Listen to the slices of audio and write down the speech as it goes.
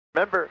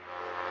Remember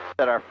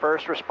that our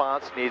first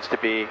response needs to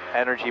be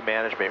energy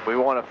management. We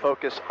want to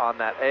focus on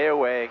that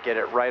AOA and get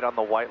it right on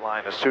the white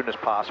line as soon as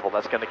possible.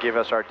 That's going to give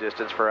us our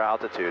distance for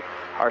altitude.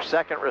 Our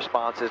second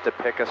response is to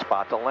pick a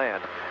spot to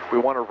land. We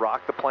want to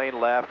rock the plane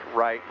left,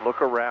 right,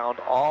 look around,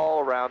 all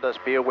around us,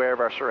 be aware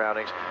of our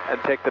surroundings,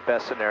 and pick the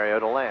best scenario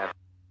to land.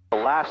 The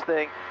last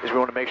thing is we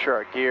want to make sure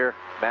our gear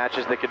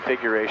matches the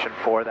configuration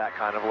for that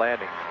kind of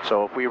landing.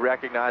 So if we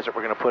recognize that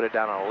we're going to put it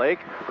down on a lake,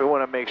 we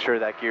want to make sure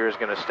that gear is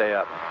going to stay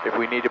up. If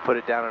we need to put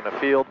it down in a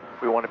field,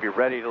 we want to be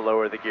ready to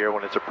lower the gear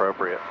when it's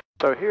appropriate.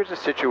 So here's a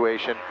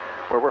situation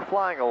where we're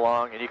flying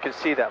along and you can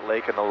see that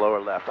lake in the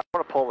lower left. I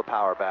want to pull the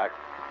power back,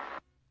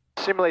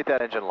 simulate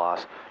that engine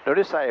loss.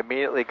 Notice I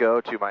immediately go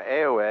to my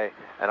AOA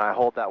and I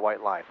hold that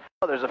white line.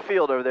 Oh, there's a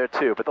field over there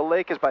too, but the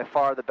lake is by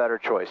far the better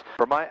choice.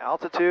 For my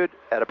altitude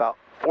at about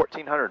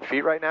 1,400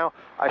 feet right now,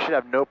 I should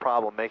have no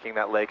problem making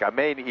that lake. I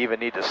may even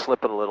need to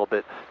slip it a little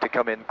bit to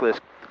come in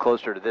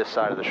closer to this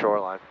side of the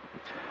shoreline.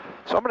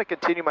 So I'm going to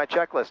continue my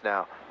checklist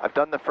now. I've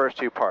done the first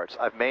two parts.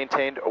 I've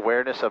maintained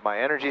awareness of my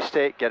energy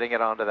state, getting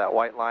it onto that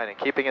white line and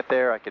keeping it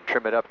there. I can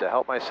trim it up to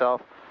help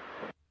myself.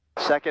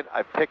 Second,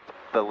 I've picked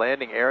the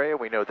landing area.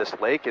 We know this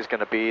lake is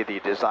going to be the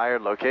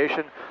desired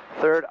location.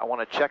 Third, I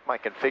want to check my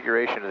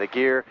configuration of the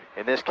gear.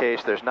 In this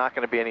case, there's not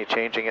going to be any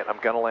changing it. I'm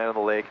going to land on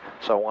the lake,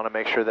 so I want to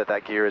make sure that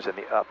that gear is in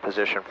the up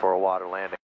position for a water landing.